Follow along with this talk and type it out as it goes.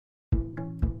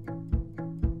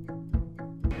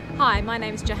Hi, my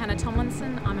name is Johanna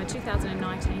Tomlinson. I'm a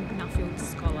 2019 Nuffield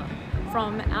Scholar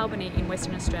from Albany in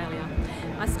Western Australia.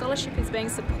 My scholarship is being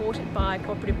supported by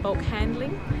Cooperative Bulk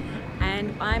Handling,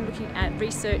 and I'm looking at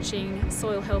researching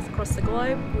soil health across the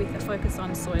globe with a focus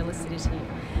on soil acidity.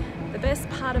 The best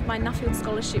part of my Nuffield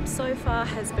scholarship so far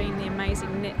has been the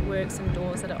amazing networks and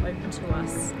doors that are open to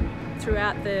us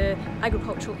throughout the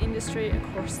agricultural industry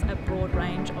across a broad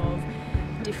range of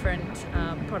different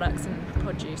products and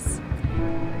produce.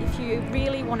 If you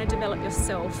really want to develop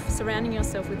yourself, surrounding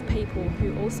yourself with people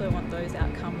who also want those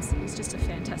outcomes is just a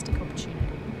fantastic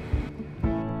opportunity.